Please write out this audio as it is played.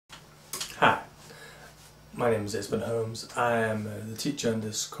My name is Espen Holmes. I am the teacher in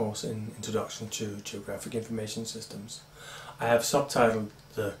this course in Introduction to Geographic Information Systems. I have subtitled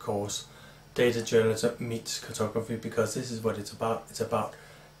the course Data Journalism Meets Cartography because this is what it's about. It's about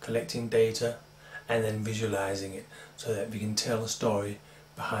collecting data and then visualizing it so that we can tell a story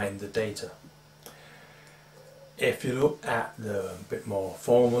behind the data. If you look at the bit more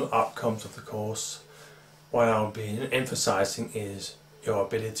formal outcomes of the course, what I'll be emphasizing is your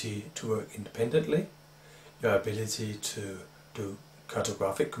ability to work independently, your ability to do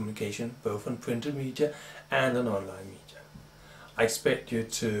cartographic communication both on printed media and on online media. I expect you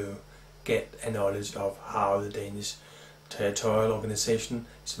to get a knowledge of how the Danish territorial organization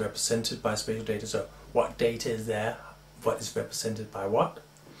is represented by spatial data, so what data is there, what is represented by what.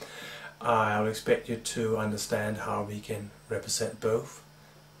 I'll expect you to understand how we can represent both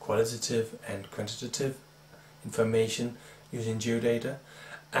qualitative and quantitative information using geodata,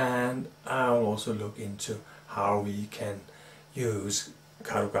 and I'll also look into how we can use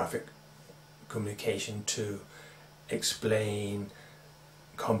cartographic communication to explain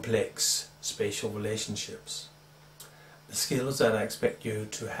complex spatial relationships. The skills that I expect you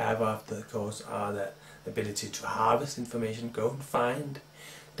to have after the course are that ability to harvest information, go and find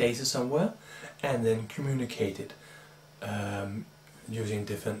data somewhere and then communicate it using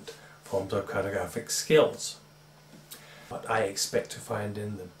different forms of cartographic skills. What I expect to find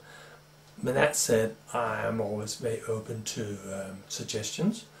in them. But that said, I am always very open to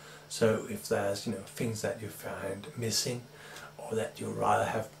suggestions. So if there's things that you find missing or that you'd rather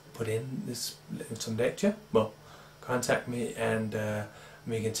have put in some lecture, well, contact me and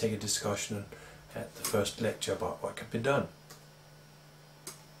we can take a discussion at the first lecture about what can be done.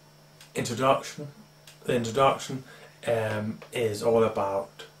 Introduction. The introduction is all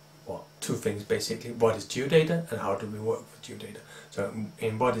about two things basically. What is geodata and how do we work with geodata? So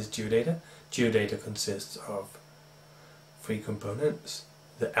in what is geodata? Geodata consists of three components.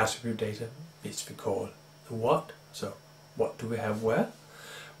 The attribute data, which we call the what. So what do we have where?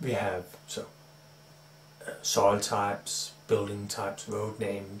 We have soil types, building types, road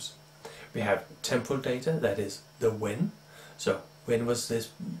names. We have temporal data, that is the when. So when was this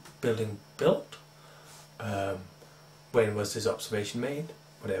building built? When was this observation made?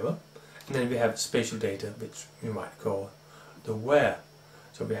 Whatever. And then we have spatial data, which we might call the where.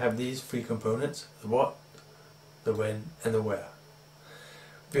 So we have these three components, the what, the when and the where.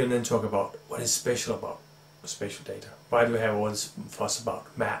 We'll then talk about what is special about spatial data. Why do we have all this fuss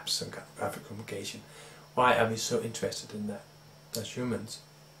about maps and cartographic communication? Why are we so interested in that as humans?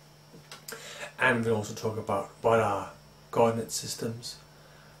 And we'll also talk about what are coordinate systems,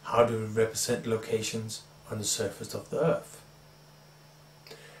 how do we represent locations on the surface of the Earth.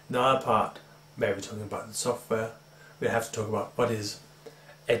 In the other part, where we're talking about the software, we have to talk about what is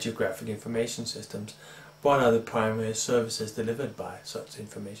geographic information systems, what are the primary services delivered by such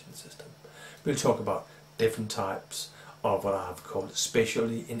information system. We'll talk about different types of what I have called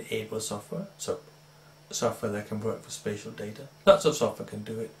spatially enabled software, so software that can work for spatial data. Lots of software can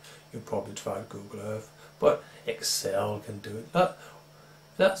do it. You'll probably try Google Earth, but Excel can do it.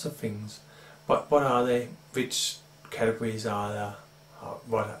 Lots of things. But what are they? Which categories are there?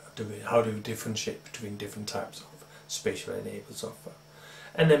 How do we differentiate between different types of spatially enabled software?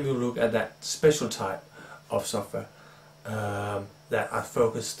 And then we'll look at that special type of software that are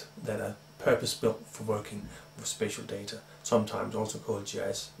focused, that are purpose-built for working with spatial data, sometimes also called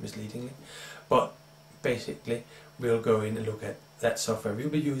GIS misleadingly. But basically we'll go in and look at that software we'll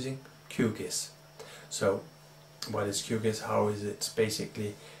be using, QGIS. So what is QGIS? How is it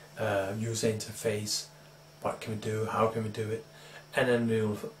basically user interface? What can we do? How can we do it? And then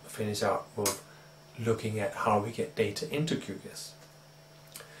we'll finish out with looking at how we get data into QGIS.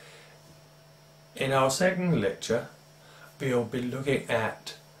 In our second lecture, we'll be looking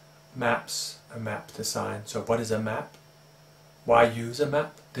at maps and map design. So what is a map? Why use a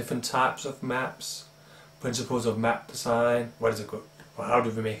map? Different types of maps, principles of map design, how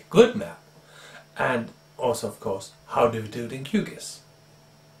do we make a good map? And also, of course, how do we do it in QGIS?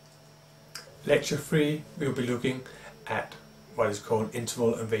 Lecture 3, we'll be looking at what is called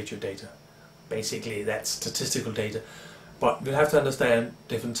interval and ratio data. Basically, that's statistical data, but we'll have to understand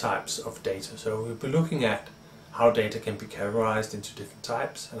different types of data. So we'll be looking at how data can be categorized into different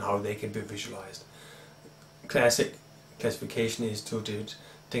types and how they can be visualized. Classic classification is to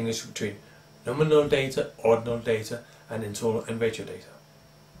distinguish between nominal data, ordinal data, and interval and ratio data.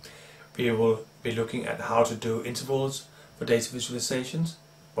 We will be looking at how to do intervals for data visualizations.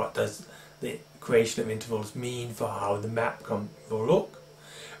 What does the creation of intervals mean for how the map will look?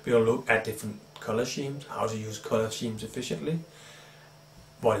 We will look at different color schemes, how to use color schemes efficiently,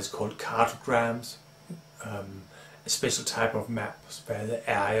 what is called cartograms, a special type of maps where the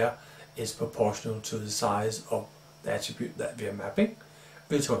area is proportional to the size of the attribute that we are mapping.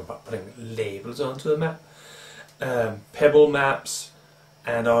 We'll talk about putting labels onto the map, pebble maps,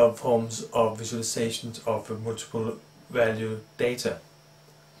 and other forms of visualizations of multiple value data.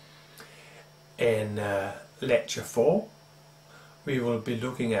 In lecture 4, we will be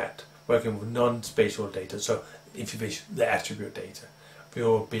looking at working with non-spatial data, so information, the attribute data. We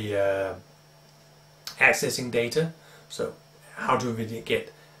will be accessing data, so how do we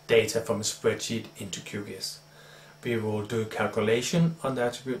get data from a spreadsheet into QGIS. We will do calculation on the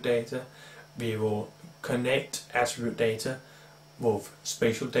attribute data. We will connect attribute data with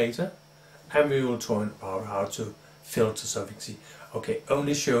spatial data, and we will talk about how to filter, so we can see, okay,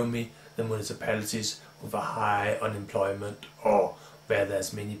 only show me the municipalities with a high unemployment, or where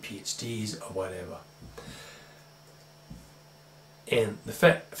there's many PhDs or whatever. In the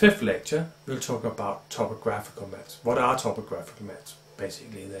fifth lecture, we'll talk about topographical maps. What are topographical maps?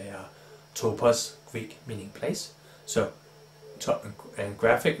 Basically, they are topos, Greek meaning place. So, and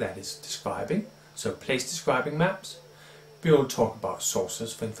graphic, that is describing. So, place describing maps. We will talk about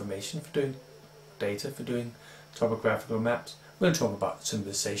sources for information for doing data, for doing topographical maps. We'll talk about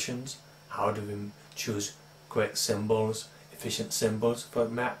symbolizations. How do we choose correct symbols, efficient symbols for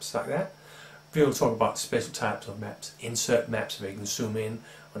maps like that. We will talk about special types of maps, insert maps where you can zoom in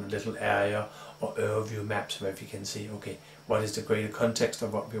on a little area, or overview maps where you can see, okay, what is the greater context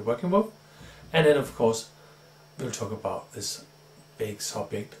of what we're working with. And then of course we'll talk about this big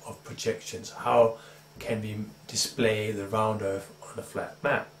subject of projections. How can we display the round earth on a flat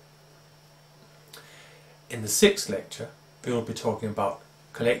map? In the sixth lecture we will be talking about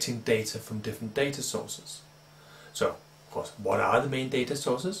collecting data from different data sources. So of course, what are the main data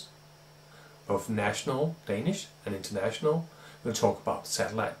sources? Both national, Danish, and international. We'll talk about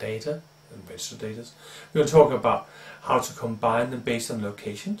satellite data and registered data. We'll talk about how to combine them based on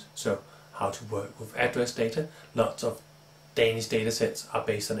locations, so how to work with address data. Lots of Danish data sets are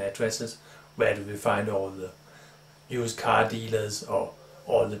based on addresses. Where do we find all the used car dealers, or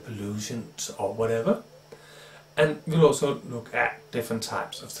all the pollutions, or whatever. And we'll also look at different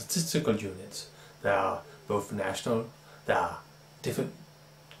types of statistical units. There are both national, there are different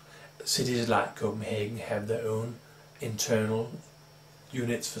cities like Copenhagen have their own internal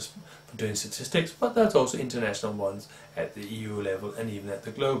units for doing statistics, but there's also international ones at the EU level and even at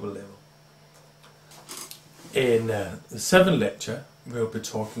the global level. In the seventh lecture we'll be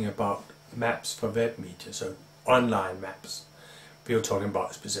talking about maps for web media, so online maps. We're talking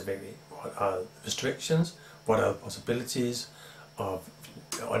about specifically what are restrictions, what are the possibilities of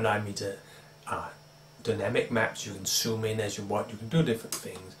online media. Dynamic maps, you can zoom in as you want, you can do different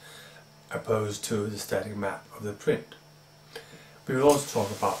things, opposed to the static map of the print. We will also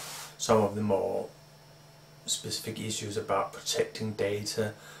talk about some of the more specific issues about protecting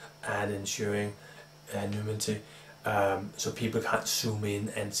data and ensuring anonymity, so people can't zoom in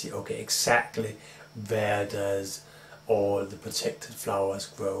and see, okay, exactly where does all the protected flowers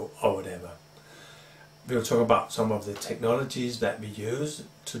grow or whatever. We'll talk about some of the technologies that we use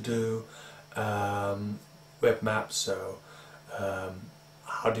to do web maps. So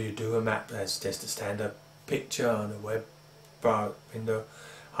how do you do a map as just a standard picture on a web browser window?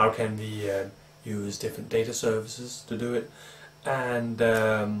 How can we use different data services to do it, and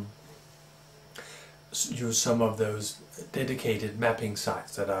use some of those dedicated mapping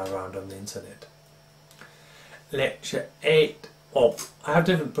sites that are around on the internet. Lecture 8, I have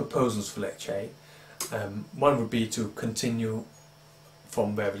different proposals for lecture 8. One would be to continue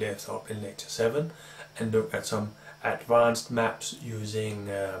from where we left off in lecture 7 and look at some advanced maps using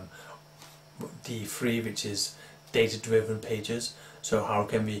D3, which is data-driven pages. So how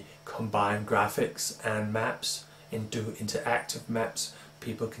can we combine graphics and maps into interactive maps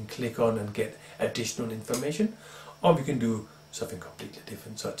people can click on and get additional information? Or we can do something completely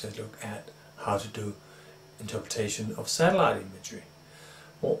different, such as look at how to do interpretation of satellite imagery.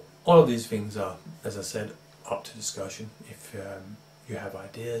 Well, all of these things are, as I said, up to discussion. If you have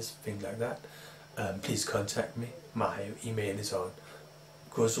ideas, things like that, please contact me. My email is on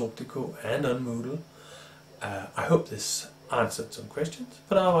Kursoptico and on Moodle. I hope this answered some questions,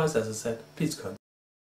 but otherwise, as I said, please contact me.